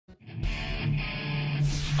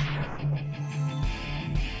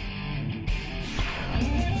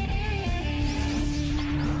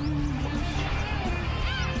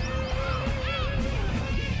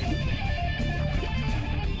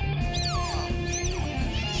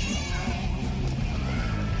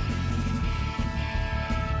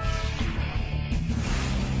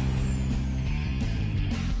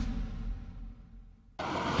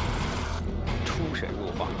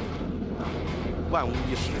万无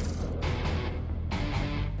一失。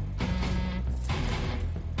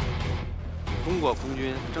中国空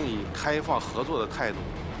军正以开放合作的态度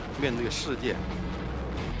面对世界，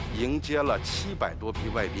迎接了700多批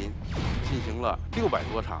外宾，进行了600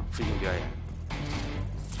多场飞行表演。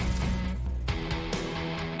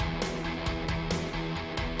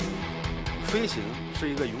飞行是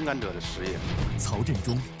一个勇敢者的实业。曹振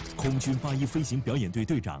忠，空军8一飞行表演队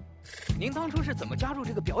队长。您当初是怎么加入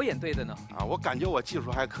这个表演队的呢？我感觉我技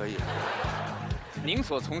术还可以。您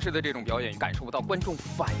所从事的这种表演，感受不到观众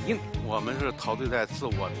反应。我们是陶醉在自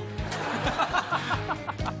我里。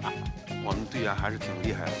我们队员还是挺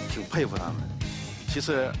厉害的，挺佩服他们，其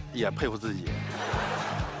实也佩服自己。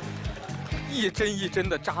一针一针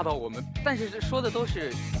的扎到我们，但是说的都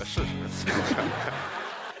是事实。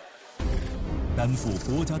担负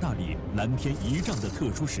国家大礼、蓝天仪仗的特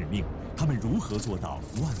殊使命，他们如何做到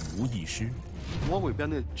万无一失？魔鬼编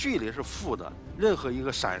队距离是负的，任何一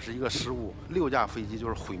个闪失、一个失误，6架飞机就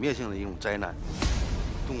是毁灭性的一种灾难。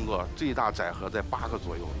动作最大载荷在8个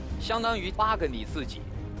左右，相当于8个你自己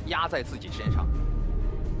压在自己身上。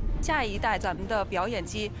下一代咱们的表演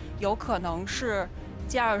机有可能是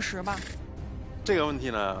G20吗？这个问题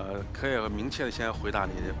呢，可以明确的先回答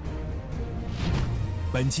您。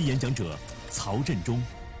本期演讲者曹振忠。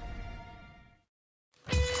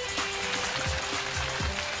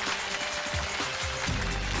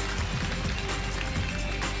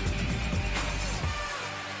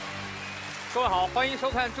各位好，欢迎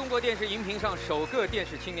收看中国电视荧屏上首个电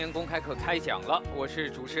视青年公开课开讲了，我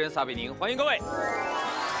是主持人撒贝宁，欢迎各位。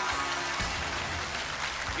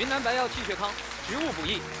云南白药气血康，植物补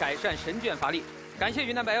益，改善神倦乏力。感谢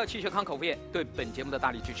云南白药气血康口服液对本节目的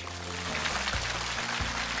大力支持。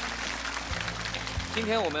今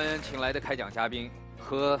天我们请来的开讲嘉宾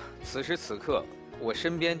和此时此刻我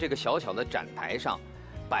身边这个小小的展台上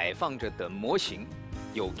摆放着的模型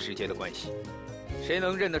有直接的关系。谁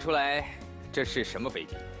能认得出来这是什么飞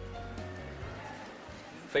机？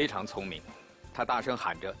非常聪明，他大声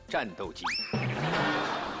喊着战斗机，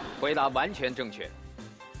回答完全正确。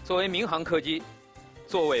作为民航客机，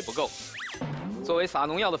座位不够；作为撒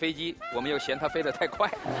农药的飞机，我们又嫌它飞得太快。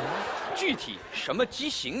具体什么机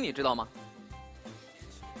型你知道吗？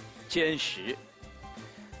歼10。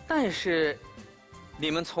但是，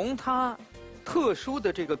你们从它特殊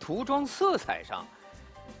的这个涂装色彩上，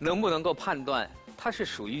能不能够判断它是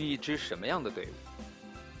属于一支什么样的队伍？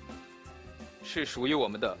是属于我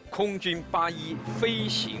们的空军8一飞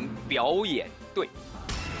行表演队。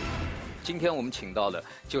今天我们请到的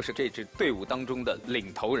就是这支队伍当中的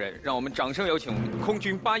领头人，让我们掌声有请我们空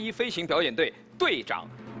军8一飞行表演队队长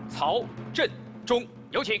曹振忠，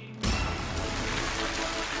有请。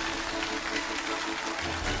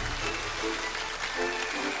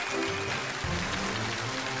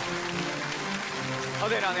曹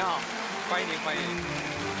队长您好，欢迎您，欢迎您。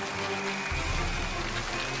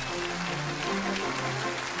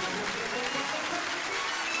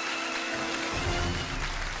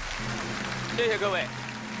谢谢各位，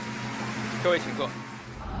各位请坐。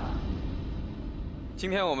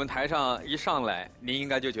今天我们台上一上来，您应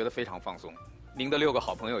该就觉得非常放松，您的6个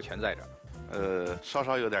好朋友全在这儿。稍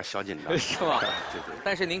稍有点小紧张，是吗？对对。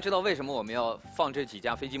但是您知道为什么我们要放这几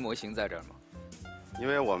架飞机模型在这儿吗？因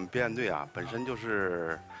为我们表演队啊，本身就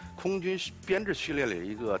是空军编制序列里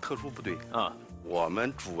一个特殊部队啊。我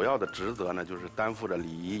们主要的职责呢，就是担负着礼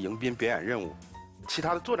仪迎宾表演任务。其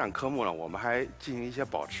他的作战科目呢，我们还进行一些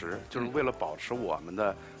保持，就是为了保持我们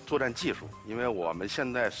的作战技术。因为我们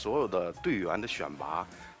现在所有的队员的选拔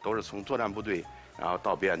都是从作战部队，然后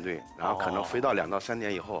到表演队，然后可能飞到2到3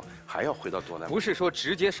年以后还要回到作战部队。不是说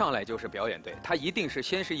直接上来就是表演队，他一定是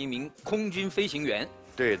先是一名空军飞行员。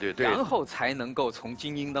对对对，然后才能够从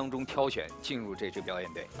精英当中挑选进入这支表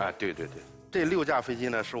演队。哎，对对对，这6架飞机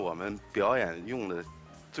呢是我们表演用的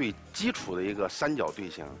最基础的一个3角队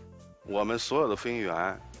形。我们所有的飞行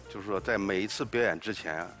员，就是说在每一次表演之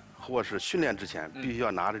前或是训练之前，必须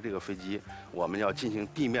要拿着这个飞机，我们要进行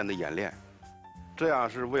地面的演练。这样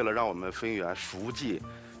是为了让我们飞行员熟记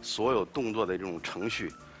所有动作的这种程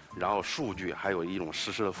序，然后数据，还有一种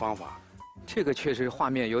实施的方法。这个确实画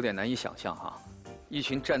面有点难以想象哈。一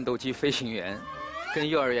群战斗机飞行员，跟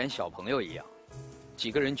幼儿园小朋友一样，几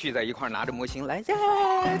个人聚在一块儿，拿着模型来。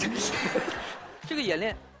这个演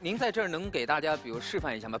练，您在这儿能给大家比如示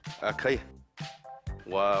范一下吗？可以。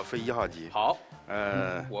我飞1号机。好。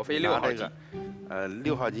我飞6号机。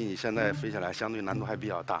6号机你现在飞起来相对难度还比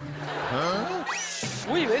较大。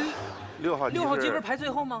我以为6号机不是排最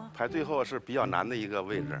后吗？排最后是比较难的一个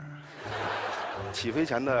位置。起飞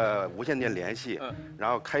前的无线电联系，然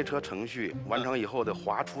后开车程序完成以后的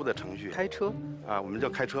滑出的程序。开车？啊，我们叫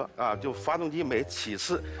开车啊，就发动机每启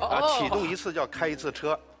动一次叫开一次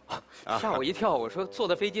车。吓我一跳！我说坐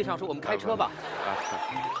在飞机上说我们开车吧。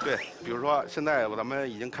对，比如说现在咱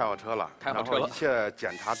们已经开好车了，开好车了，然后一切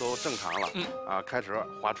检查都正常了。开始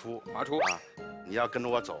滑出啊，你要跟着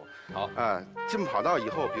我走。好进跑道以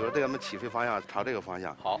后，比如这咱们起飞方向朝这个方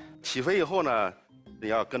向。好，起飞以后呢，你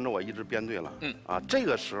要跟着我一直编队了。这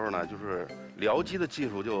个时候呢，就是僚机的技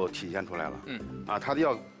术就体现出来了。它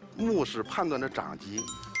要目视判断着长机，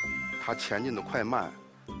它前进的快慢。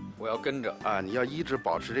我要跟着你要一直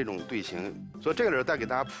保持这种队形。所以这个时候再给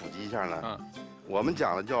大家普及一下呢，我们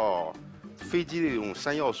讲的叫飞机的一种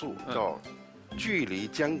3要素，叫距离、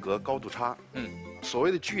间隔、高度差。所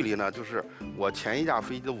谓的距离呢，就是我前一架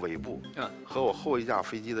飞机的尾部，和我后一架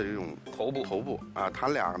飞机的这种头部它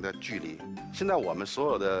俩的距离。现在我们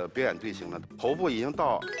所有的表演队形呢，头部已经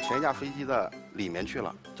到前一架飞机的里面去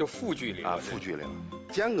了，就负距离负距离了。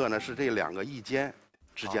间隔呢是这2个翼尖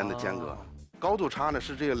之间的间隔。高度差呢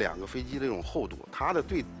是这2个飞机的这种厚度，它的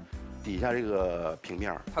最底下这个平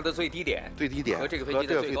面，它的最低点和这个飞机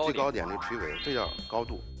的最高点这垂尾，这叫高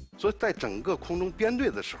度。所以在整个空中编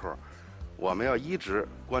队的时候，我们要一直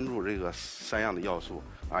关注这个3样的要素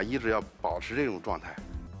一直要保持这种状态。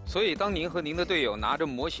所以当您和您的队友拿着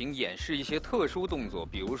模型演示一些特殊动作，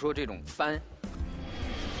比如说这种翻，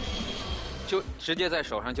就直接在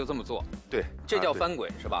手上就这么做。对，这叫翻滚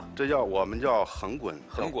是吧？这我们叫横滚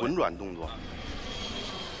滚转动作。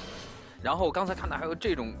然后刚才看到还有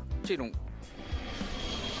这种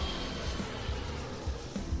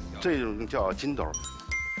叫筋斗。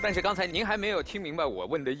但是刚才您还没有听明白我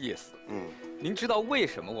问的意思。您知道为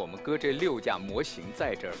什么我们搁这6架模型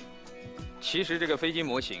在这儿？其实这个飞机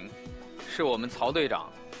模型是我们曹队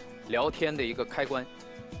长聊天的一个开关。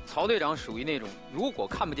曹队长属于那种如果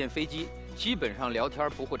看不见飞机，基本上聊天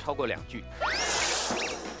不会超过2句。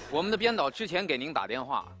我们的编导之前给您打电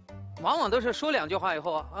话，往往都是说2句话以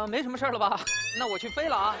后没什么事了吧？那我去飞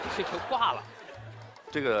了啊，就挂了。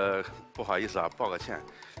这个不好意思报个歉，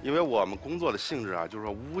因为我们工作的性质就是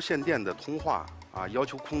说无线电的通话要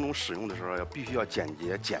求空中使用的时候必须要简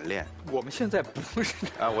洁简练。我们现在不是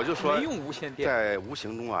我就说没用无线电，在无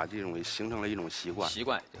形中这种形成了一种习惯。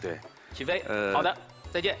对，起飞。好的，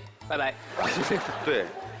再见，拜拜。对。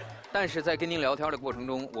但是在跟您聊天的过程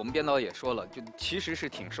中，我们编导也说了，就其实是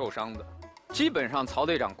挺受伤的。基本上曹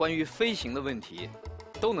队长关于飞行的问题，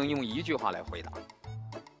都能用1句话来回答。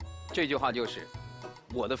这句话就是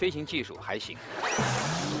我的飞行技术还行。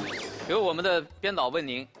比如我们的编导问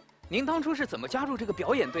您，您当初是怎么加入这个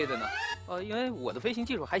表演队的呢？因为我的飞行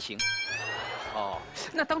技术还行。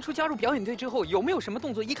那当初加入表演队之后，有没有什么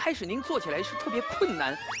动作一开始您做起来是特别困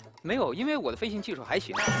难？没有，因为我的飞行技术还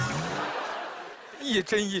行。一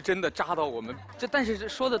针一针的扎到我们，但是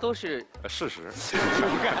说的都是事实，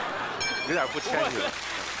有点不谦虚了。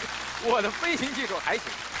我的飞行技术还行，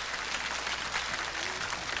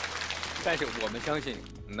但是我们相信，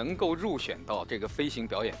能够入选到这个飞行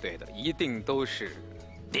表演队的，一定都是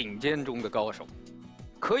顶尖中的高手。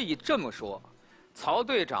可以这么说，曹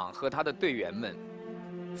队长和他的队员们，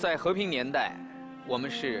在和平年代，我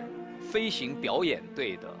们是飞行表演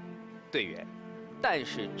队的队员。但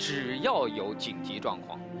是只要有紧急状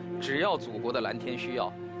况，只要祖国的蓝天需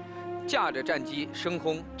要，驾着战机升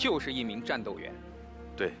空就是一名战斗员。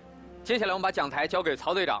对。接下来我们把讲台交给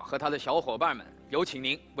曹队长和他的小伙伴们，有请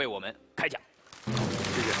您为我们开讲。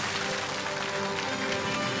谢谢。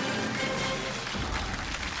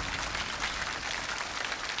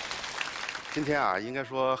今天应该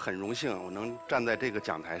说很荣幸，我能站在这个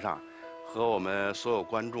讲台上，和我们所有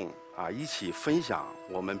观众一起分享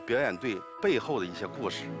我们表演队背后的一些故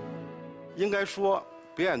事。应该说，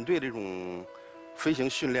表演队这种飞行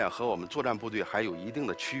训练和我们作战部队还有一定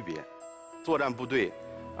的区别。作战部队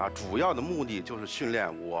主要的目的就是训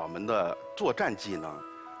练我们的作战技能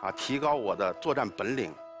提高我的作战本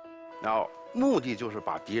领，然后目的就是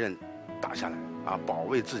把敌人打下来保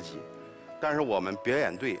卫自己。但是我们表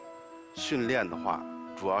演队训练的话，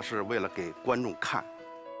主要是为了给观众看。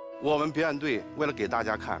我们表演队为了给大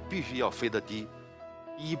家看，必须要飞得低。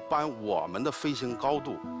一般我们的飞行高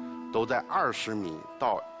度都在20米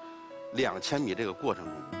到2000米这个过程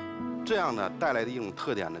中，这样呢带来的一种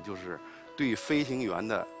特点呢，就是对飞行员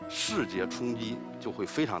的视觉冲击就会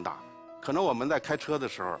非常大。可能我们在开车的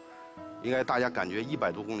时候，应该大家感觉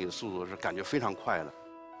100多公里的速度是感觉非常快的，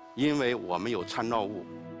因为我们有参照物，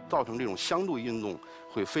造成这种相对运动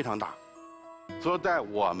会非常大。所以在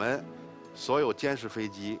我们所有监视飞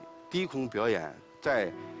机低空表演，在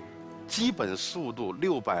基本速度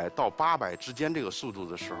600到800之间这个速度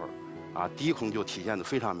的时候，低空就体现得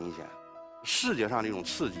非常明显，视觉上这种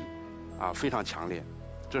刺激非常强烈，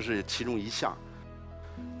这是其中一项。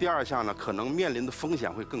第二项呢，可能面临的风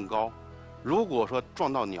险会更高。如果说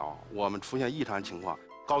撞到鸟，我们出现异常情况，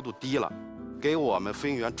高度低了，给我们飞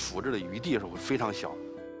行员处置的余地是会非常小。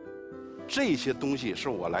这些东西是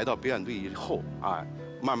我来到表演队以后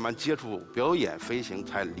慢慢接触表演飞行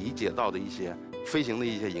才理解到的一些飞行的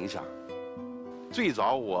一些影响。最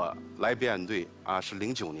早我来表演队是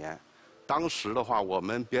09年，当时的话我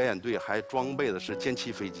们表演队还装备的是歼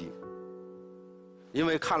七飞机。因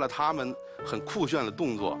为看了他们很酷炫的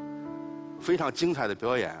动作，非常精彩的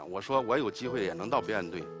表演，我说我有机会也能到表演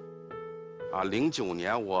队。09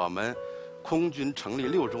年我们空军成立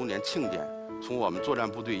6周年庆典，从我们作战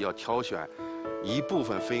部队要挑选一部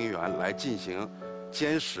分飞行员来进行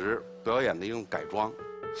歼十表演的一种改装。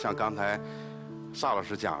像刚才萨老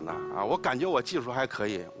师讲的我感觉我技术还可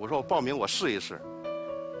以，我说我报名我试一试。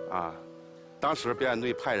当时表演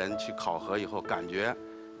队派人去考核以后，感觉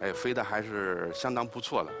飞得还是相当不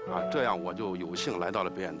错的这样我就有幸来到了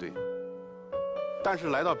表演队。但是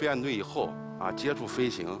来到表演队以后接触飞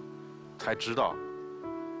行，才知道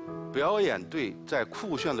表演队在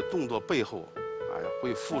酷炫的动作背后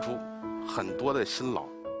会付出很多的辛劳。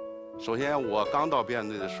首先我刚到表演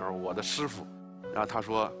队的时候，我的师傅他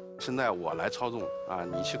说现在我来操纵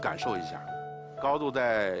你去感受一下。高度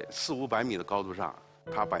在400-500米的高度上，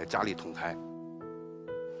他把加力捅开，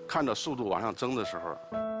看着速度往上增的时候，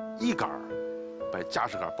一杆把驾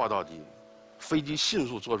驶杆抱到底，飞机迅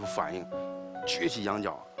速做出反应，撅起仰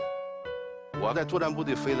角。我在作战部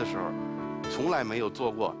队飞的时候，从来没有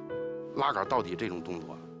做过拉杆到底这种动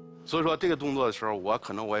作，所以说这个动作的时候，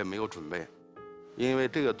我也没有准备，因为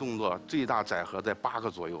这个动作最大载荷在8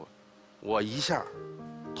个左右，我一下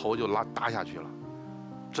头就搭下去了，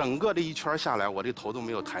整个这一圈下来，我这头都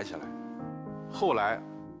没有抬起来。后来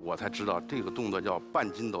我才知道这个动作叫半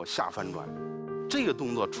筋斗下翻转。这个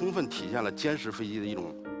动作充分体现了歼十飞机的一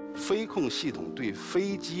种飞控系统对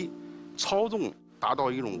飞机操纵达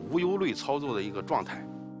到一种无忧虑操作的一个状态，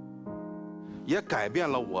也改变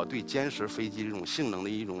了我对歼十飞机这种性能的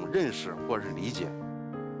一种认识或者是理解。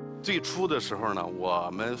最初的时候呢，我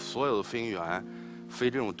们所有的飞行员飞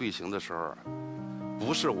这种队形的时候，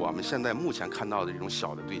不是我们现在目前看到的这种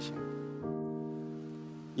小的队形，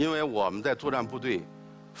因为我们在作战部队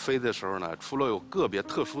飞的时候呢，除了有个别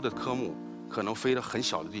特殊的科目可能飞得很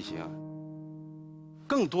小的队形，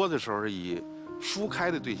更多的时候是以疏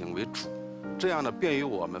开的队形为主，这样呢便于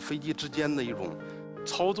我们飞机之间的一种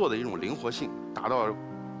操作的一种灵活性，达到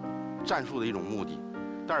战术的一种目的。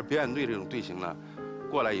但是表演队这种队形呢，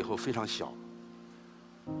过来以后非常小。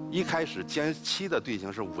一开始歼七的队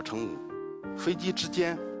形是5×5，飞机之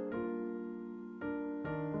间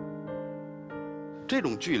这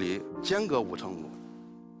种距离间隔5×5，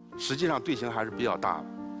实际上队形还是比较大的。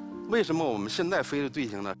为什么我们现在飞的队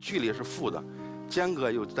形呢？距离是负的，间隔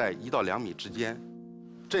又在1到2米之间。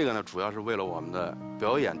这个呢，主要是为了我们的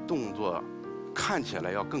表演动作看起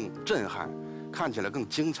来要更震撼，看起来更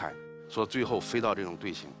精彩，所以最后飞到这种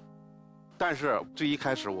队形。但是最一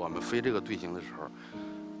开始我们飞这个队形的时候，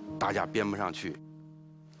大家编不上去，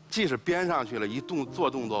即使编上去了，做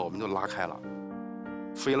动作我们就拉开了。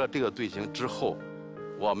飞了这个队形之后，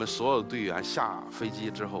我们所有队员下飞机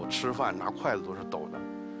之后吃饭拿筷子都是抖的，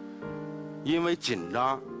因为紧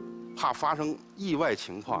张，怕发生意外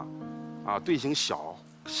情况，队形小，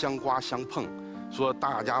相刮相碰，说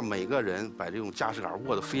大家每个人把这种驾驶杆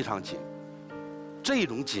握得非常紧，这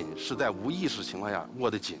种紧是在无意识情况下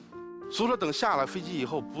握得紧，所以说等下了飞机以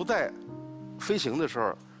后不再飞行的时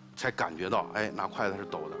候，才感觉到拿筷子是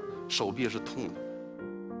抖的，手臂是痛的。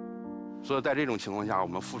所以在这种情况下，我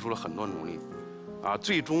们付出了很多努力，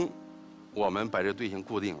最终我们把这队形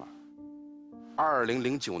固定了。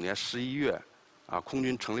2009年11月，空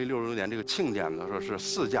军成立6周年这个庆典的时候，是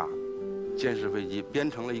4架歼十飞机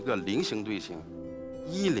编成了一个菱形队形。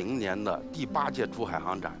10年的第8届珠海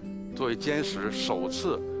航展，作为歼十首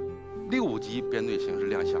次6级编队形式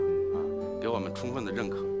亮相，给我们充分的认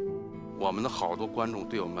可。我们的好多观众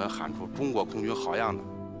对我们喊出"中国空军好样的，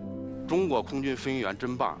中国空军飞行员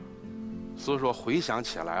真棒"。所以说回想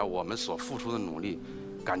起来，我们所付出的努力，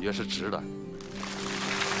感觉是值的。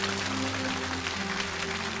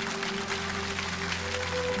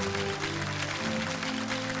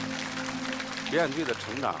表演队的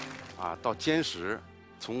成长到歼十，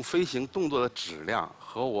从飞行动作的质量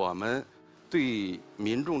和我们对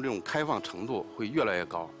民众这种开放程度会越来越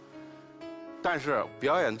高。但是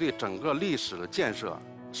表演队整个历史的建设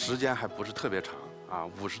时间还不是特别长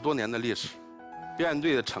，50多年的历史。表演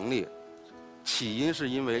队的成立起因是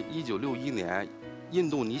因为1961年印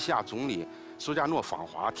度尼西亚总理苏加诺访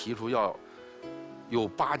华提出要有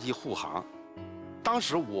8机护航，当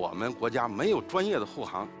时我们国家没有专业的护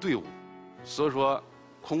航队伍，所以说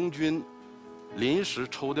空军临时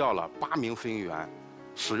抽调了8名飞行员，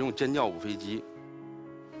使用尖叫5飞机，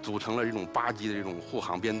组成了这种8机的这种护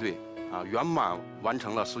航编队，圆满完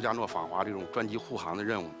成了苏加诺访华这种专机护航的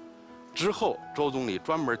任务。之后，周总理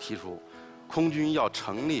专门提出，空军要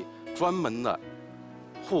成立专门的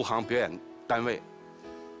护航表演单位，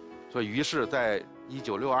所以于是，在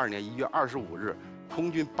1962年1月25日，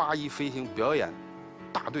空军8一飞行表演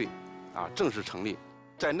大队正式成立。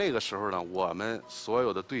在那个时候呢，我们所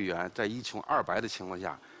有的队员在一穷二白的情况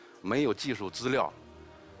下，没有技术资料，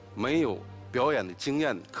没有表演的经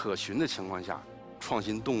验可循的情况下，创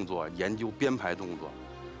新动作，研究编排动作。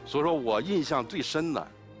所以说我印象最深的，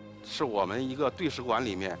是我们一个队史馆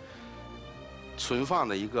里面存放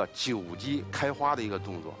的一个9机开花的一个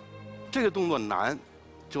动作。这个动作难，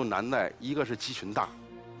就难在一个是机群大，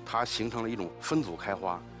它形成了一种分组开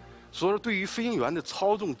花。所以说对于飞行员的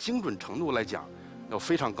操纵精准程度来讲，要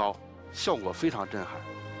非常高，效果非常震撼。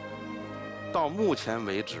到目前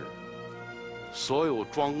为止，所有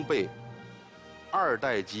装备2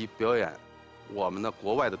代机表演，我们的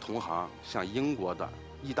国外的同行，像英国的、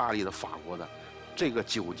意大利的、法国的，这个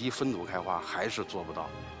9机分组开花还是做不到。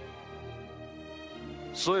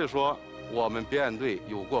所以说，我们表演队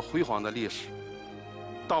有过辉煌的历史。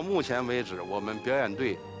到目前为止，我们表演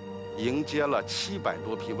队迎接了700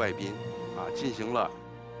多批外宾，进行了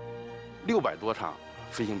600多场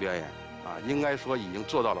飞行表演，应该说已经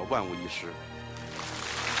做到了万无一失。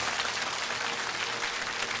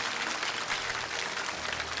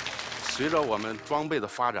随着我们装备的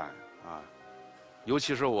发展，尤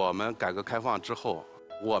其是我们改革开放之后，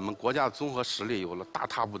我们国家综合实力有了大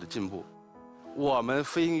踏步的进步，我们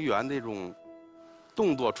飞行员的这种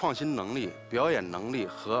动作创新能力、表演能力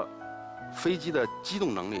和飞机的机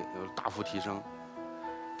动能力有了大幅提升。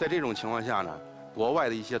在这种情况下呢，国外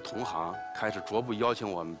的一些同行开始逐步邀请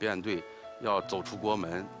我们表演队要走出国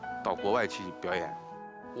门，到国外去表演。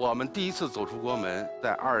我们第一次走出国门，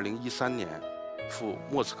在2013年赴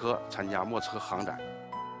莫斯科参加莫斯科航展。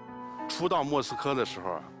初到莫斯科的时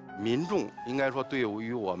候，民众应该说对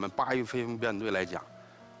于我们8一飞行表演队来讲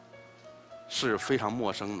是非常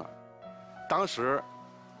陌生的。当时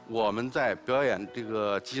我们在表演这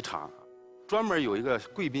个机场，专门有一个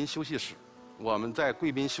贵宾休息室，我们在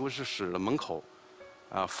贵宾休息室的门口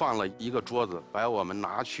放了一个桌子，把我们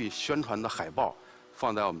拿去宣传的海报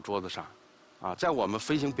放在我们桌子上。在我们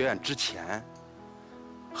飞行表演之前，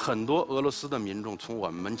很多俄罗斯的民众从我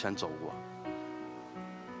们门前走过，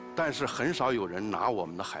但是很少有人拿我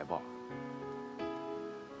们的海报，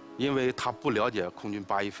因为他不了解空军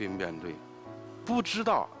8一飞行表演队，不知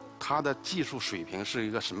道他的技术水平是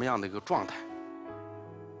一个什么样的一个状态。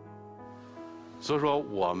所以说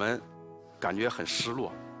我们感觉很失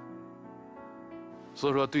落。所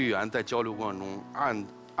以说队员在交流过程中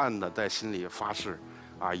暗地在心里发誓，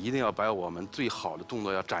一定要把我们最好的动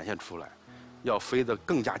作要展现出来，要飞得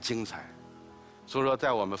更加精彩。所以说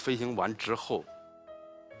在我们飞行完之后，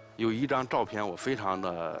有一张照片我非常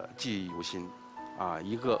的记忆犹新，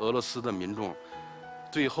一个俄罗斯的民众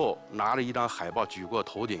最后拿着一张海报举过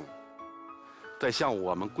头顶，在向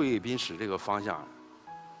我们贵宾室这个方向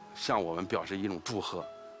向我们表示一种祝贺。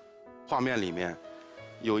画面里面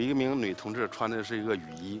有一名女同志穿的是一个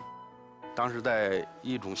雨衣，当时在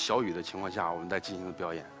一种小雨的情况下，我们在进行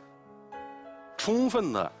表演，充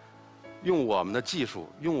分的用我们的技术，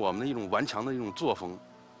用我们的一种顽强的一种作风，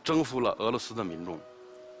征服了俄罗斯的民众。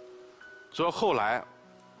所以后来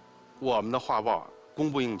我们的画报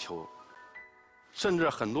供不应求，甚至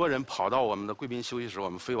很多人跑到我们的贵宾休息室，我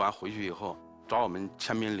们飞完回去以后找我们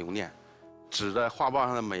签名留念，指着画报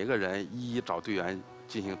上的每一个人一一找队员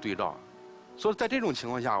进行对照。所以在这种情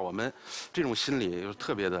况下，我们这种心里就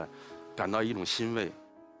特别的感到一种欣慰。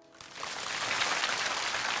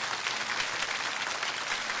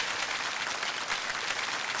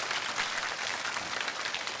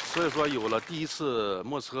所以说，有了第一次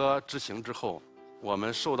莫斯科之行之后，我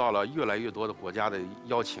们受到了越来越多的国家的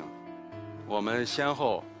邀请。我们先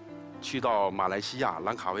后去到马来西亚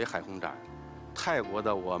兰卡威海空展，泰国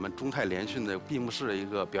的我们中泰联训的闭幕式的一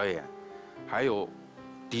个表演，还有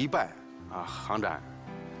迪拜航展，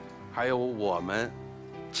还有我们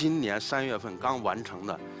今年3月份刚完成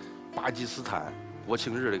的巴基斯坦国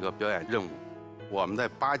庆日的一个表演任务。我们在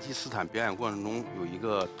巴基斯坦表演过程中有一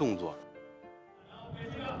个动作。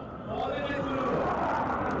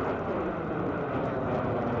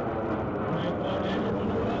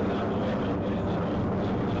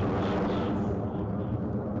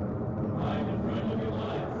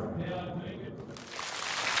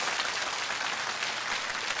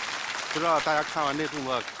不知道大家看完这动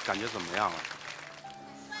作感觉怎么样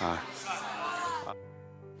了？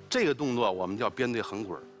这个动作我们叫编队横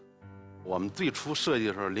滚。我们最初设计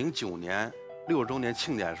的时候，09年60周年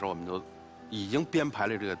庆典的时候，我们就已经编排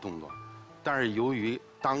了这个动作，但是由于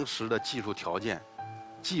当时的技术条件、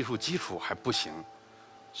技术基础还不行，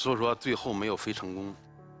所以说最后没有飞成功。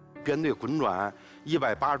编队滚转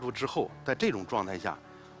180度之后，在这种状态下，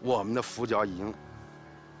我们的俯角已经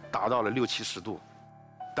达到了60、70度。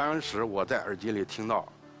当时我在耳机里听到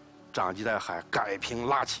长机在喊改平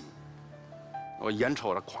拉起，我眼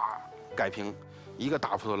瞅着咵改平，一个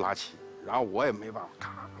大坡度拉起，然后我也没办法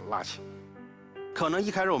咔拉起。可能一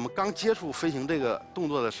开始我们刚接触飞行这个动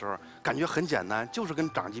作的时候，感觉很简单，就是跟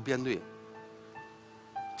长机编队。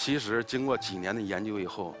其实经过几年的研究以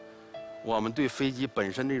后，我们对飞机本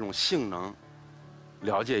身这种性能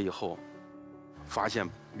了解以后，发现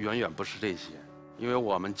远远不是这些。因为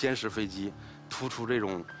我们歼十飞机突出这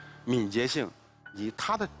种敏捷性，以及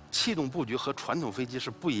它的气动布局和传统飞机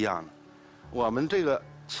是不一样的。我们这个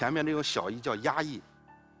前面这种小翼叫压翼，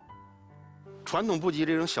传统布局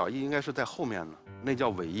这种小翼应该是在后面的，那叫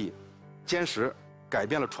尾翼。歼十改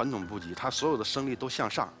变了传统布局，它所有的升力都向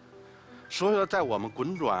上，所以说在我们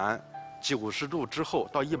滚转90度之后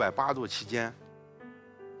到180度期间，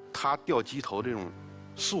它掉机头这种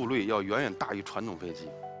速率要远远大于传统飞机。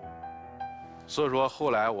所以说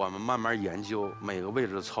后来我们慢慢研究每个位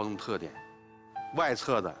置的操纵特点，外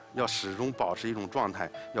侧的要始终保持一种状态，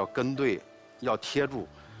要跟对，要贴住，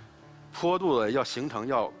坡度的要形成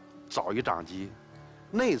要早于长机，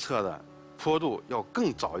内侧的坡度要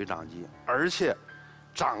更早于长机，而且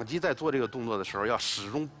长机在做这个动作的时候要始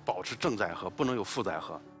终保持正载荷，不能有负载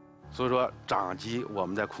荷。所以说长机我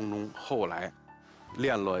们在空中后来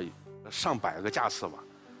练了上百个架次吧，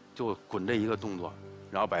就滚这一个动作，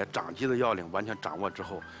然后把长机的要领完全掌握之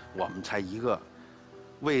后，我们才一个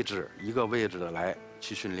位置一个位置的来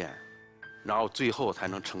去训练，然后最后才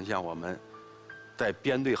能呈现我们在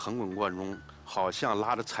编队横滚过程中，好像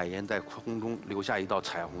拉着彩烟在空中留下一道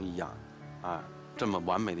彩虹一样，这么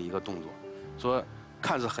完美的一个动作。说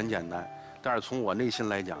看似很简单，但是从我内心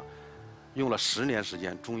来讲，用了10年时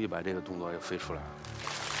间，终于把这个动作给飞出来了。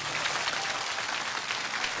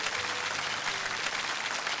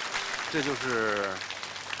这就是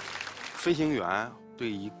飞行员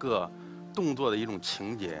对一个动作的一种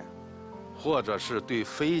情节，或者是对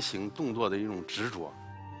飞行动作的一种执着。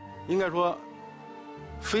应该说，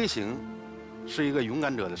飞行是一个勇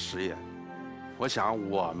敢者的事业。我想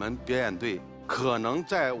我们表演队可能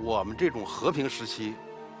在我们这种和平时期，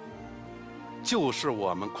就是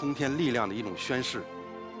我们空天力量的一种宣示。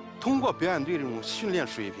通过表演队这种训练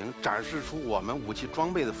水平，展示出我们武器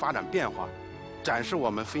装备的发展变化，展示我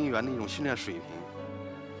们飞行员的一种训练水平。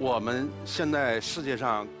我们现在世界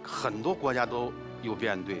上很多国家都有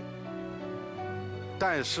表演队，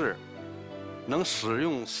但是能使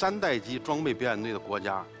用3代机装备表演队的国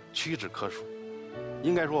家屈指可数。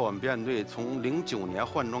应该说，我们表演队从09年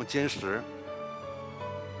换装歼十，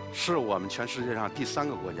是我们全世界上第3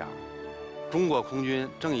个国家。中国空军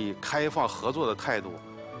正以开放合作的态度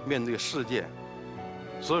面对世界，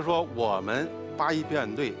所以说我们81表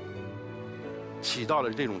演队起到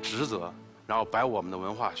了这种职责，然后把我们的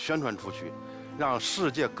文化宣传出去，让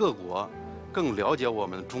世界各国更了解我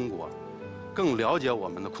们的中国，更了解我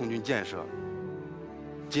们的空军建设。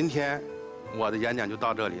今天我的演讲就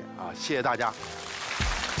到这里啊，谢谢大家。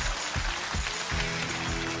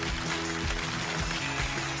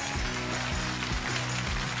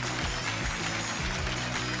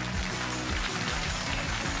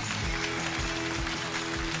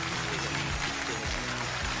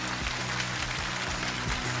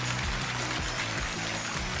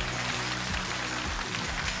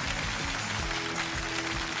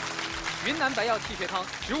云南白药气血康，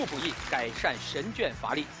植物补益，改善神倦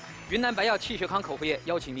乏力。云南白药气血康口服液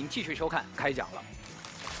邀请您继续收看开讲了。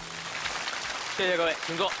谢谢各位，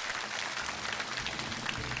请坐。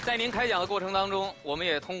在您开讲的过程当中，我们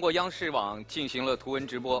也通过央视网进行了图文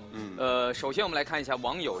直播。首先我们来看一下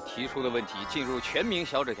网友提出的问题，进入全民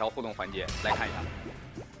小纸条互动环节，来看一下。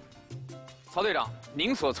曹队长，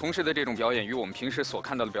您所从事的这种表演与我们平时所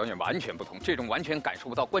看到的表演完全不同，这种完全感受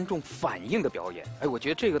不到观众反应的表演。哎，我觉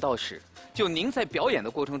得这个倒是，就您在表演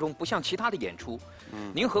的过程中，不像其他的演出，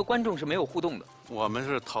您和观众是没有互动的。我们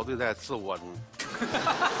是陶醉在自我中，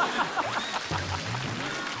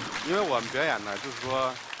因为我们表演呢，就是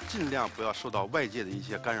说尽量不要受到外界的一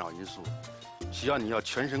些干扰因素，需要你要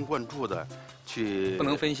全神贯注的去，不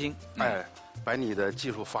能分心，把你的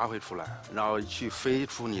技术发挥出来，然后去飞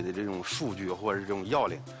出你的这种数据或者这种要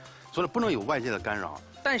领。所以不能有外界的干扰。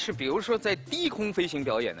但是，比如说在低空飞行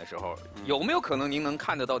表演的时候，有没有可能您能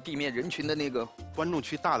看得到地面人群的那个？观众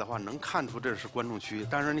区大的话，能看出这是观众区，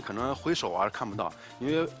但是你可能回首啊看不到，因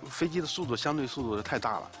为飞机的速度相对速度太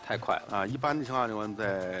大了，太快了啊！一般的情况下，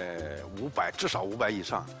在500至少500以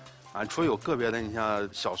上，啊，除了有个别的，你像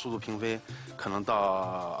小速度平飞，可能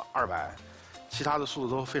到200，其他的速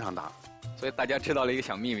度都非常大。所以大家知道了一个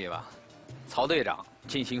小秘密吧？曹队长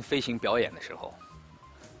进行飞行表演的时候，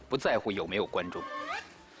不在乎有没有观众。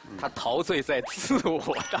他陶醉在自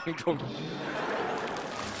我当中。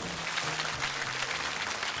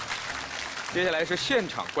接下来是现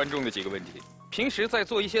场观众的几个问题。平时在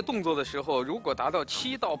做一些动作的时候，如果达到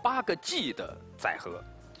7到8个 G 的载荷，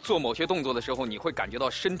做某些动作的时候，你会感觉到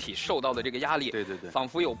身体受到的这个压力，对对对，仿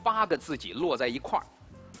佛有8个自己落在一块儿。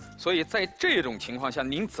所以在这种情况下，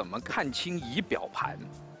您怎么看清仪表盘？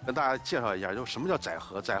跟大家介绍一下，就是什么叫载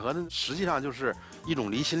荷？载荷呢，实际上就是一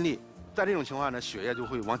种离心力。在这种情况下呢，血液就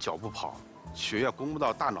会往脚部跑，血液攻不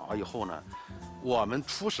到大脑以后呢，我们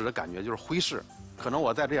初始的感觉就是灰视。可能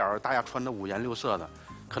我在这眼大家穿的5颜6色的，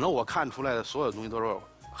可能我看出来的所有东西都是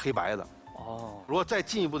黑白的。哦。如果再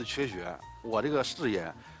进一步的缺血，我这个视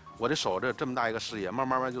野，我的手这么大一个视野，慢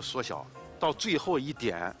慢就缩小，到最后一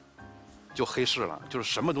点就黑视了，就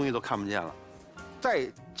是什么东西都看不见了。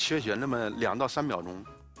再缺血那么2到3秒钟，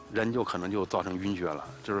人就可能就造成晕厥了，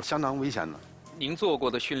这是相当危险的。您做过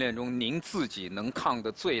的训练中，您自己能抗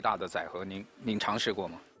的最大的载荷，您尝试过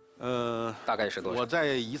吗？大概是多少？我在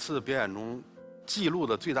一次表演中记录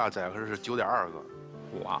的最大载荷是9.2个。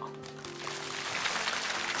哇！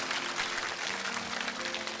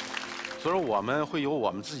所以说我们会有我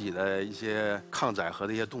们自己的一些抗载荷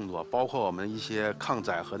的一些动作，包括我们一些抗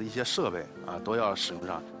载荷的一些设备啊，都要使用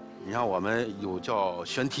上。你像我们有叫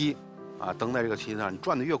旋梯，啊，蹬在这个梯子上，你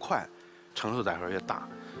转得越快，承受载荷越大。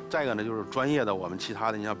再一个呢，就是专业的我们其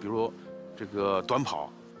他的，你像比如这个短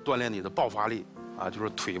跑，锻炼你的爆发力啊，就是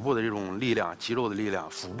腿部的这种力量、肌肉的力量、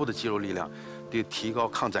腹部的肌肉力量，对提高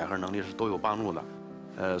抗载荷能力是都有帮助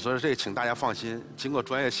的。所以这请大家放心，经过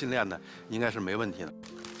专业训练的，应该是没问题的。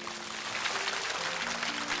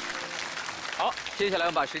好，接下来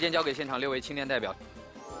我们把时间交给现场6位青年代表。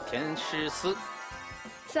田诗思，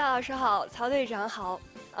夏老师好，曹队长好。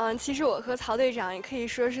其实我和曹队长也可以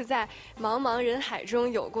说是在茫茫人海中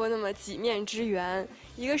有过那么几面之缘。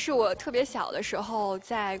一个是我特别小的时候，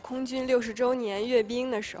在空军60周年阅兵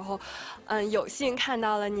的时候，有幸看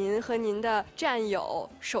到了您和您的战友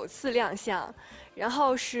首次亮相。然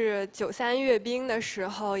后是93阅兵的时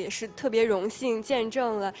候，也是特别荣幸见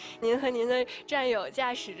证了您和您的战友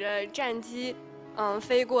驾驶着战机，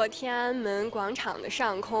飞过天安门广场的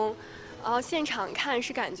上空，然后现场看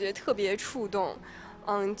是感觉特别触动。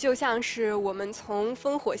就像是我们从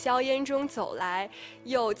烽火硝烟中走来，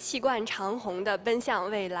又气贯长虹地奔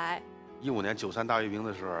向未来。15年93大阅兵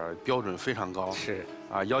的时候，标准非常高，是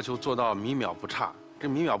啊，要求做到米秒不差。这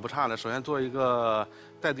米秒不差呢，首先作为一个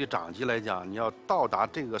带队长级来讲，你要到达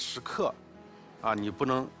这个时刻，啊，你不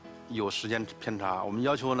能有时间偏差。我们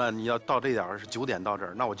要求呢，你要到这点是9点到这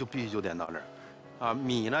儿，那我就必须9点到这儿。啊，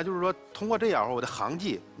米呢就是说通过这点我的航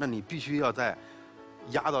迹，那你必须要在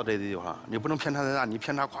压到这个地方，你不能偏差太大，你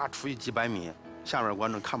偏差咵出去几百米，下面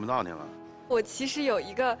观众看不到你了。我其实有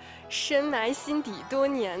一个深埋心底多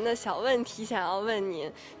年的小问题想要问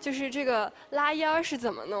您，就是这个拉烟是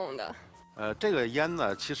怎么弄的？这个烟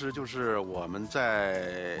呢，其实就是我们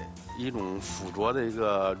在一种附着的一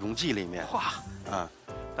个溶剂里面，哇，啊，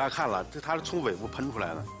大家看了，它是从尾部喷出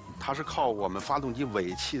来的，它是靠我们发动机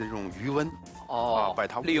尾气的这种余温，把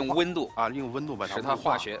它利用温度利用温度把它使它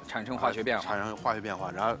产生化学变化，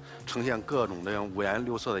然后呈现各种的5颜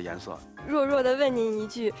6色的颜色。弱弱的问您一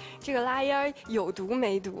句，这个拉烟有毒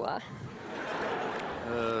没毒啊？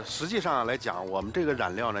实际上来讲，我们这个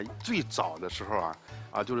染料呢，最早的时候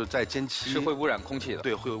就是在歼七是会污染空气的。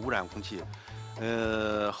对，会有污染空气。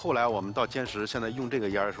后来我们到歼10，现在用这个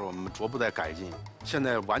烟的时候，我们逐步在改进，现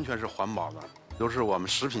在完全是环保的，都是我们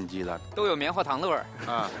食品级的，都有棉花糖的味儿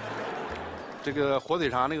啊。这个火腿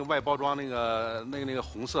肠那个外包装那个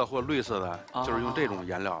红色或绿色的，就是用这种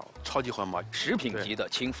颜料，超级环保，食品级的，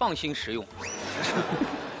请放心食用。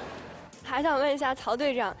还想问一下曹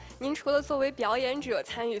队长，您除了作为表演者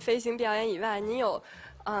参与飞行表演以外，您有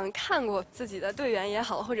看过自己的队员也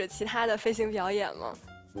好，或者其他的飞行表演吗？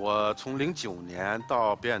我从09年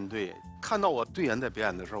到表演队，看到我队员在表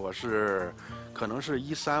演的时候，我是可能是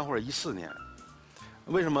13或者14年。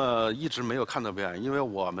为什么一直没有看到表演？因为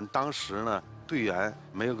我们当时呢，队员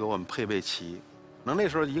没有给我们配备齐。那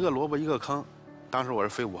时候一个萝卜一个坑，当时我是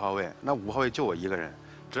飞5号位，那5号位就我一个人，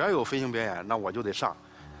只要有飞行表演，那我就得上，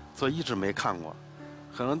所以一直没看过。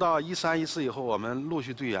可能到13、14以后，我们陆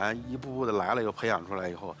续队员一步步的来了，又培养出来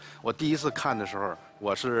以后，我第一次看的时候，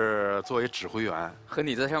我是作为指挥员，和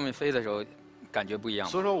你在上面飞的时候感觉不一样。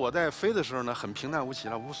所以说我在飞的时候呢，很平淡无奇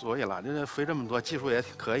了，无所谓了，就是飞这么多，技术也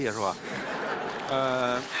可以是吧？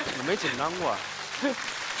没紧张过。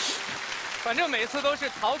反正每次都是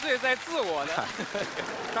陶醉在自我的。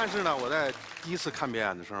但是呢，我在第一次看表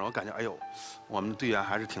演的时候，我感觉哎呦，我们的队员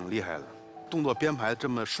还是挺厉害的，动作编排这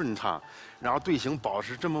么顺畅，然后队形保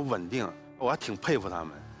持这么稳定，我还挺佩服他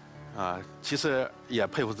们，啊，其实也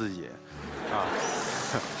佩服自己，啊。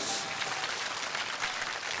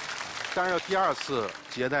但是第二次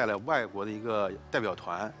接待了外国的一个代表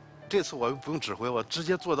团，这次我不用指挥，我直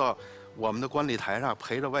接坐到我们的观礼台上，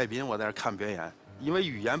陪着外宾我在那看表演。因为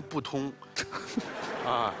语言不通，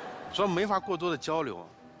啊，所以没法过多的交流。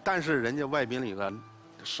但是人家外宾里个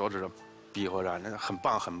手指比划着，那很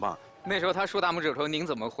棒很棒。那时候他竖大拇指头，您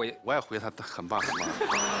怎么回？我也回他很棒很棒。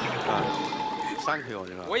啊 ，Thank you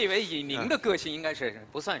这个。我以为以您的个性应该是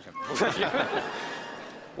不算什么。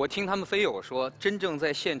我听他们飞友说，真正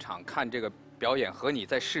在现场看这个表演和你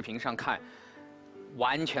在视频上看，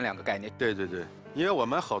完全两个概念。对对对，因为我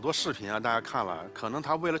们好多视频啊，大家看了，可能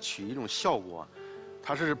他为了取一种效果。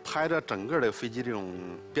它是拍着整个的飞机这种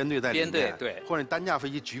编队在里面，编队对，或者单架飞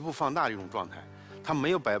机局部放大这种状态，它没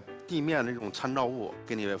有把地面的这种参照物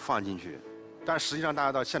给你放进去，但实际上大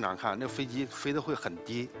家到现场看，那飞机飞得会很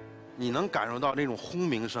低，你能感受到那种轰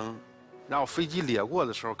鸣声，然后飞机掠过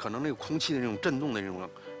的时候，可能那个空气的那种震动的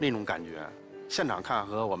那种感觉，现场看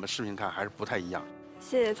和我们视频看还是不太一样。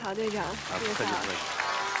谢谢曹队长，不客气不客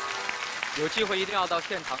气。有机会一定要到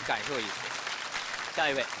现场感受一次。下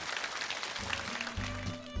一位。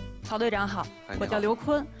曹队长好，我叫刘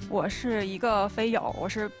坤，我是一个飞友，我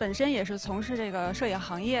本身也是从事这个摄影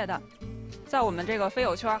行业的，在我们这个飞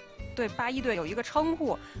友圈，对81队有一个称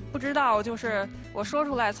呼，不知道就是我说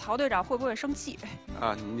出来，曹队长会不会生气？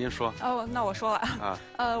啊，您说。哦，那我说了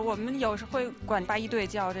啊，我们有时会管81队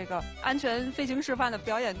叫这个安全飞行示范的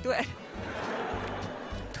表演队，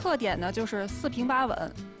特点呢就是4平8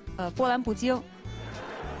稳，波澜不惊。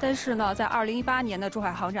但是呢，在2018年的珠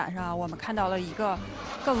海航展上，我们看到了一个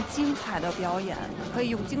更精彩的表演，可以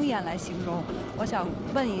用惊艳来形容。我想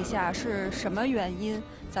问一下，是什么原因，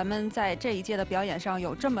咱们在这一届的表演上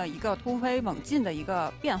有这么一个突飞猛进的一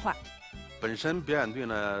个变化？本身表演队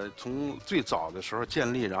呢，从最早的时候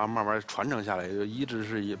建立，然后慢慢传承下来，一直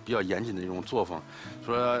是比较严谨的一种作风。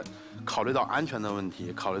说考虑到安全的问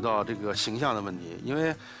题，考虑到这个形象的问题，因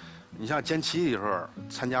为你像歼7的时候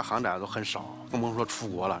参加航展都很少，更甭说出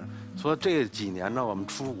国了。所以这几年呢，我们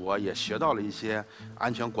出国也学到了一些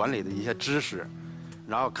安全管理的一些知识，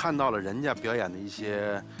然后看到了人家表演的一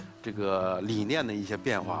些这个理念的一些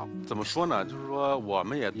变化。怎么说呢？就是说我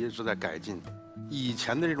们也一直在改进。以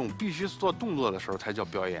前的这种必须做动作的时候才叫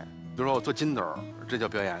表演，比如说我做筋斗，这叫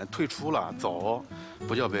表演；退出了走，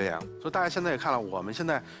不叫表演。所以大家现在也看了，我们现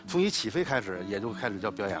在从一起飞开始，也就开始叫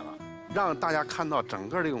表演了。让大家看到整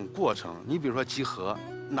个这种过程。你比如说集合，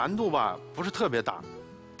难度吧不是特别大，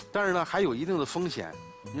但是呢还有一定的风险。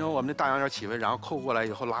你说我们那大仰角起飞，然后扣过来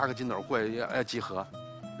以后拉个筋斗过来集合，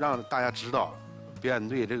让大家知道表演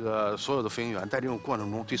队这个所有的飞行员在这种过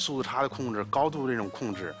程中对速度差的控制、高度这种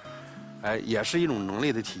控制，也是一种能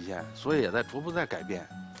力的体现，所以也在逐步在改变。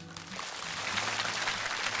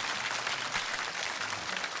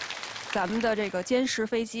咱们的这个歼10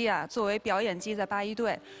飞机啊，作为表演机在81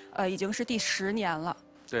队，已经是第10年了。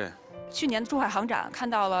对。去年珠海航展看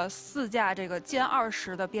到了4架这个歼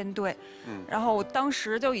20的编队，然后我当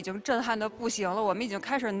时就已经震撼的不行了。我们已经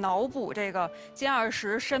开始脑补这个歼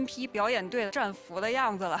20身披表演队的战服的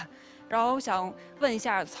样子了。然后想问一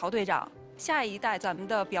下曹队长，下一代咱们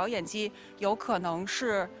的表演机有可能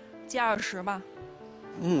是歼20吗？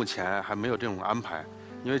目前还没有这种安排。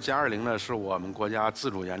因为歼20呢是我们国家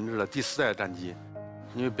自主研制的第4代战机，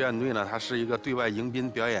因为表演队呢它是一个对外迎宾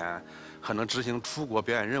表演，可能执行出国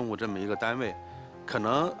表演任务这么一个单位，可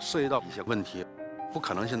能涉及到一些问题，不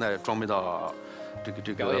可能现在装备到这个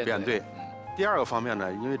表演队。第二个方面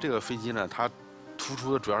呢，因为这个飞机呢它突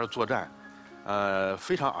出的主要是作战，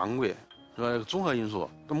非常昂贵，综合因素，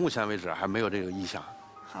到目前为止还没有这个意向。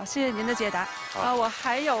好，谢谢您的解答。我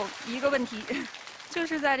还有一个问题。就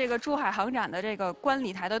是在这个珠海航展的这个观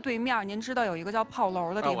礼台的对面，您知道有一个叫炮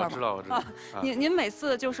楼的地方吗？我知道，我知道。您每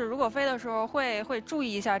次就是如果飞的时候会注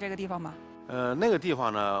意一下这个地方吗？那个地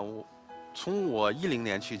方呢，从我10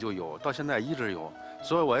年去就有，到现在一直有，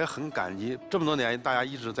所以我也很感激这么多年大家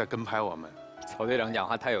一直在跟拍我们。曹队长讲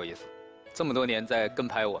话太有意思，这么多年在跟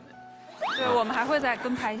拍我们。对，我们还会再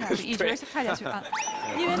跟拍下去，一直看下去啊。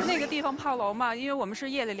因为那个地方炮楼嘛，因为我们是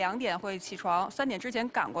夜里2点会起床，3点之前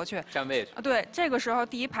赶过去占位置。对，这个时候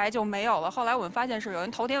第一排就没有了。后来我们发现是有人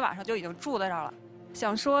头天晚上就已经住在这儿了。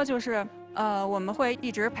想说就是，我们会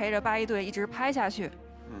一直陪着8一队一直拍下去，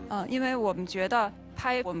因为我们觉得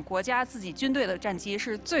拍我们国家自己军队的战机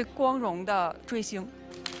是最光荣的追星。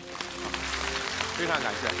非常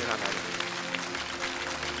感谢，非常感谢。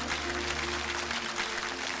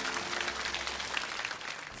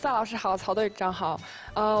萨老师好，曹队长好，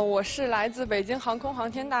我是来自北京航空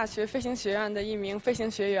航天大学飞行学院的一名飞行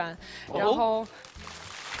学员，然后，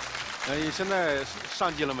你现在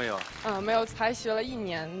上机了没有？没有，才学了1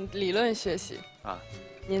年理论学习。啊，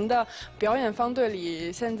您的表演方队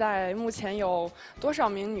里现在目前有多少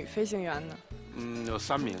名女飞行员呢？有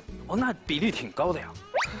3名。哦，那比例挺高的呀。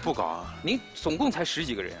不高啊。您总共才10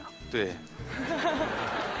几个人啊？对。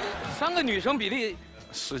3个女生比例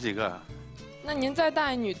10几个。那您在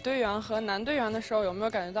带女队员和男队员的时候，有没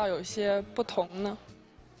有感觉到有些不同呢？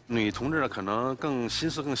女同志呢，可能更心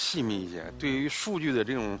思更细密一些，对于数据的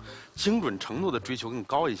这种精准程度的追求更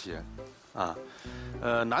高一些，啊，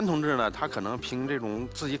男同志呢，他可能凭这种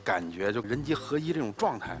自己感觉，就人机合一这种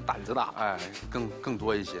状态，胆子大，哎，更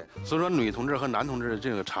多一些。所以说，女同志和男同志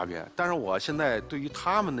这个差别。但是我现在对于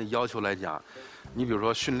他们的要求来讲，你比如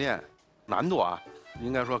说训练难度啊。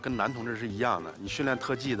应该说跟男同志是一样的，你训练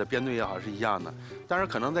特技的编队也好是一样的，但是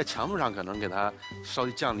可能在强度上可能给他稍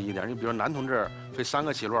微降低一点。你比如说男同志飞3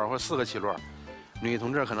个起落或者4个起落，女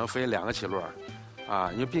同志可能飞2个起落，啊，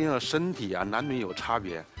因为毕竟身体啊男女有差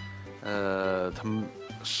别，他们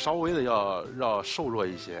稍微的要瘦弱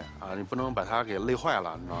一些啊，你不能把他给累坏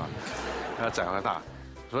了，你知道吧？要载荷大，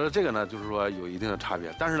所以这个呢就是说有一定的差别。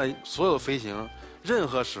但是呢，所有飞行任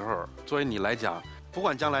何时候，作为你来讲。不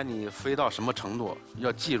管将来你飞到什么程度，要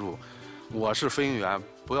记住，我是飞行员，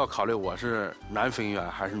不要考虑我是男飞行员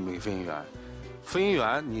还是女飞行员。飞行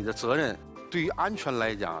员你的责任对于安全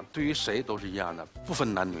来讲，对于谁都是一样的，不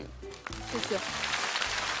分男女。谢谢。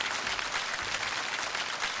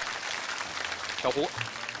小胡。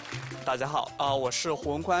大家好，我是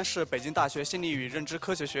胡文宽，是北京大学心理与认知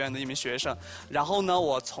科学学院的一名学生。然后呢，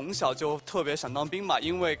我从小就特别想当兵嘛，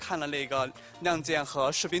因为看了那个《亮剑》和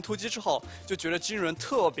《士兵突击》之后，就觉得军人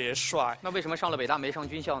特别帅。那为什么上了北大没上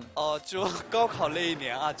军校呢？就高考那一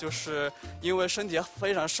年啊，就是因为身体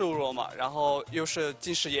非常瘦弱嘛，然后又是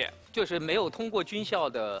近视眼，就是没有通过军校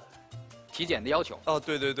的体检的要求。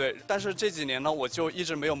对对对，但是这几年呢，我就一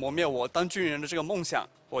直没有磨灭我当军人的这个梦想。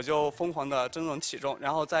我就疯狂的增重体重，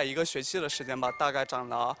然后在1个学期的时间吧，大概长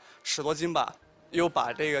了10多斤吧，又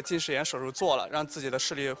把这个近视眼手术做了，让自己的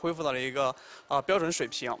视力恢复到了一个标准水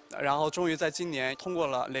平，然后终于在今年通过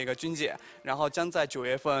了那个军检，然后将在9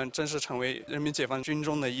月份正式成为人民解放军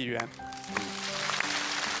中的一员。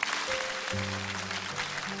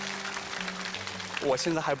我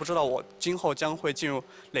现在还不知道我今后将会进入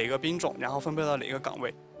哪个兵种，然后分配到哪个岗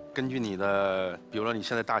位。根据你的，比如说你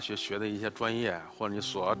现在大学学的一些专业，或者你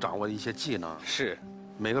所掌握的一些技能，是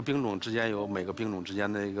每个兵种之间有每个兵种之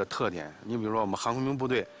间的一个特点。你比如说我们航空兵部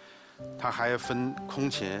队，它还分空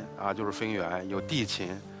勤啊，就是飞行员；有地勤，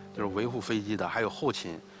就是维护飞机的；还有后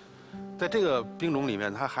勤。在这个兵种里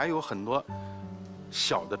面，它还有很多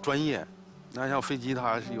小的专业。那像飞机，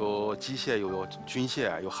它是有机械、有军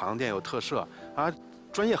械、有航电、有特摄啊，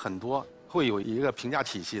专业很多，会有一个评价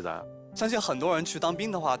体系的。相信很多人去当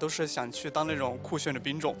兵的话，都是想去当那种酷炫的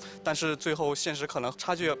兵种，但是最后现实可能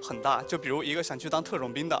差距很大。就比如一个想去当特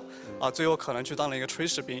种兵的，最后可能去当了一个炊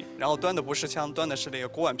事兵，然后端的不是枪，端的是那个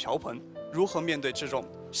锅碗瓢盆。如何面对这种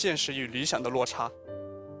现实与理想的落差？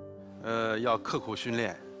要刻苦训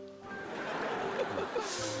练。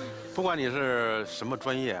不管你是什么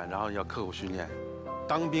专业，然后要刻苦训练。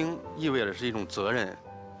当兵意味着是一种责任，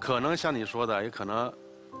可能像你说的，也可能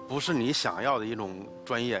不是你想要的一种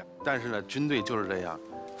专业，但是呢，军队就是这样，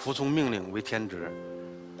服从命令为天职。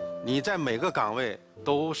你在每个岗位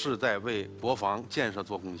都是在为国防建设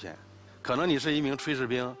做贡献。可能你是一名炊事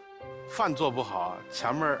兵，饭做不好，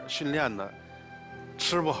前面训练的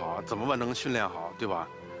吃不好，怎么能训练好，对吧？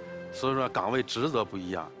所以说岗位职责不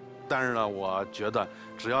一样。但是呢，我觉得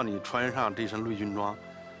只要你穿上这身绿军装，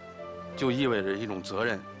就意味着一种责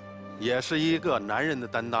任，也是一个男人的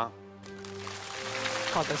担当。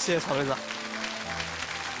好的，谢谢曹队长。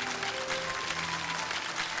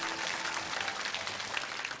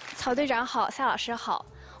曹队长好，夏老师好，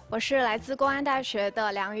我是来自公安大学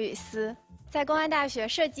的梁雨思。在公安大学，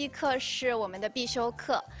射击课是我们的必修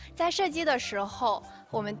课。在射击的时候，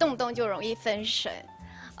我们动不动就容易分神。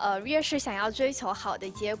越是想要追求好的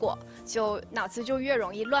结果，就脑子就越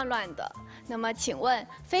容易乱乱的。那么，请问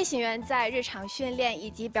飞行员在日常训练以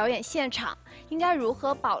及表演现场应该如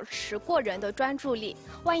何保持过人的专注力？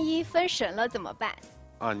万一分神了怎么办？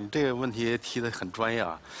啊，你这个问题提得很专业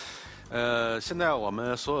啊。现在我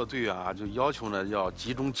们所有队员啊，就要求呢要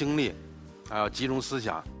集中精力，还要集中思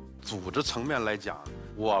想。组织层面来讲，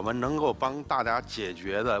我们能够帮大家解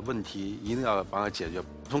决的问题，一定要帮他解决。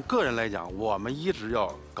从个人来讲，我们一直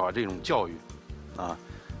要搞这种教育，啊，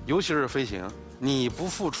尤其是飞行。你不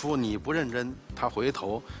付出，你不认真，他回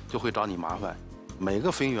头就会找你麻烦。每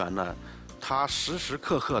个飞行员呢，他时时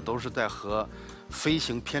刻刻都是在和飞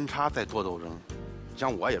行偏差在做斗争。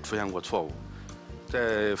像我也出现过错误，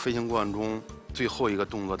在飞行过程中，最后一个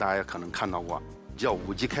动作大家也可能看到过，叫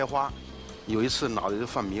五级开花。有一次脑袋就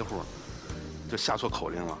犯迷糊，就下错口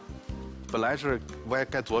令了。本来是我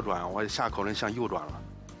该左转，我下口令向右转了。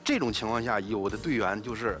这种情况下，有的队员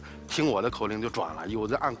就是听我的口令就转了，有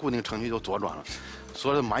的按固定程序就左转了，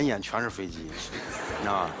所以满眼全是飞机，你知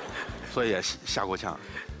道吗？所以也吓过呛。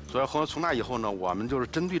所以从那以后呢，我们就是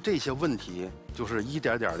针对这些问题，就是一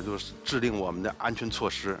点点的就是制定我们的安全措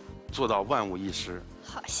施，做到万无一失。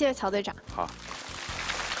好，谢谢曹队长。好。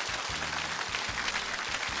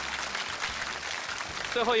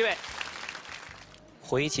最后一位。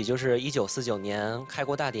回忆起就是1949年开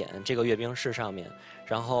国大典这个阅兵式上面，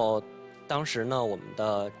然后当时呢，我们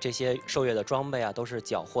的这些受阅的装备啊，都是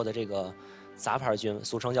缴获的这个杂牌军，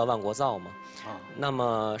俗称叫万国造嘛。那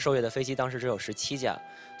么受阅的飞机当时只有17架，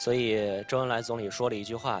所以周恩来总理说了一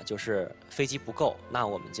句话，就是飞机不够，那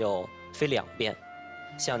我们就飞2遍。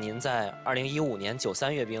像您在2015年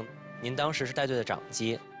93阅兵，您当时是带队的长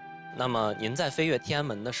机，那么您在飞越天安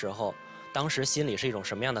门的时候，当时心里是一种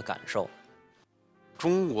什么样的感受？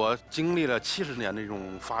中国经历了70年的这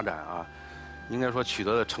种发展啊，应该说取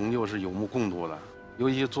得的成就是有目共睹的。尤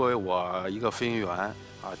其作为我一个飞行员啊，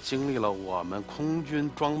经历了我们空军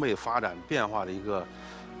装备发展变化的一个，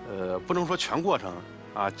不能说全过程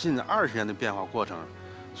啊，近20年的变化过程。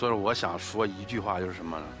所以我想说一句话，就是什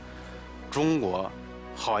么呢？中国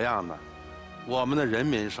好样的，我们的人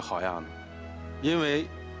民是好样的，因为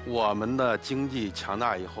我们的经济强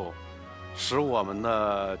大以后，使我们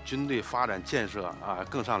的军队发展建设啊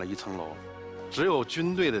更上了一层楼。只有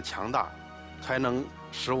军队的强大，才能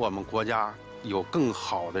使我们国家有更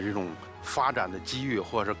好的这种发展的机遇，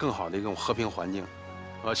或者是更好的一种和平环境。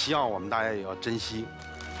希望我们大家也要珍惜。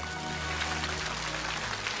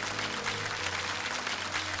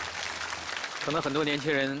可能很多年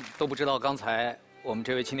轻人都不知道，刚才我们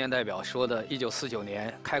这位青年代表说的1949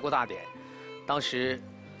年开国大典，当时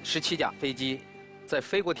17架飞机在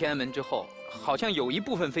飞过天安门之后，好像有一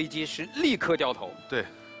部分飞机是立刻掉头，对，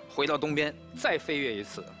回到东边再飞越一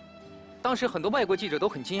次。当时很多外国记者都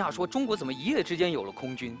很惊讶，说中国怎么一夜之间有了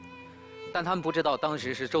空军？但他们不知道，当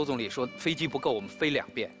时是周总理说飞机不够，我们飞2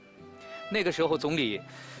遍。那个时候总理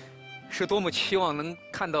是多么期望能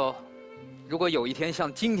看到，如果有一天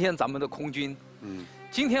像今天咱们的空军，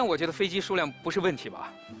今天我觉得飞机数量不是问题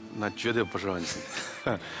吧？那绝对不是问题。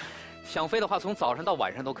想飞的话，从早上到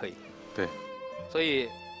晚上都可以。对。所以，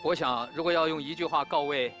我想，如果要用一句话告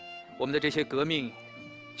慰我们的这些革命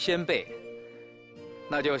先辈，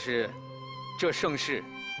那就是“这盛世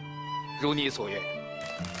如你所愿”。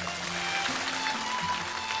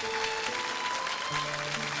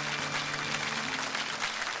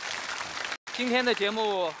今天的节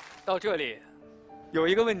目到这里，有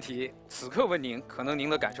一个问题，此刻问您，可能您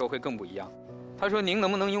的感受会更不一样。他说：“您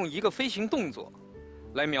能不能用一个飞行动作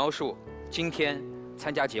来描述今天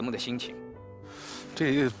参加节目的心情？”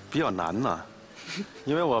这个比较难呢，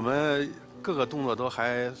因为我们各个动作都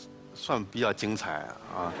还算比较精彩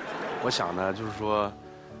啊。我想呢，就是说，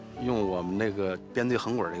用我们那个编队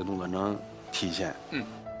横滚这个动作能体现。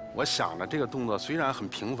我想呢，这个动作虽然很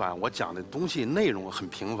平凡，我讲的东西内容很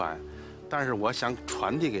平凡，但是我想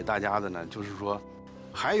传递给大家的呢，就是说，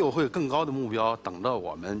还有会更高的目标等着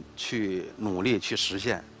我们去努力去实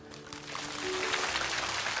现。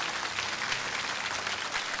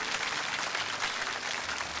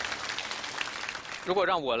如果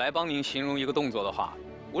让我来帮您形容一个动作的话，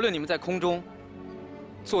无论你们在空中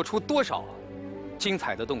做出多少精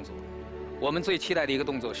彩的动作，我们最期待的一个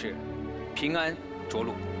动作是平安着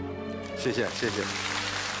陆。谢谢，谢谢。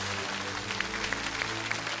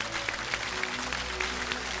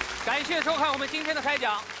感谢收看我们今天的开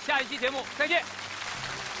讲，下一期节目再见。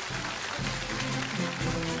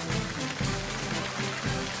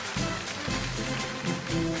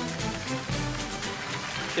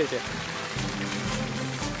谢谢。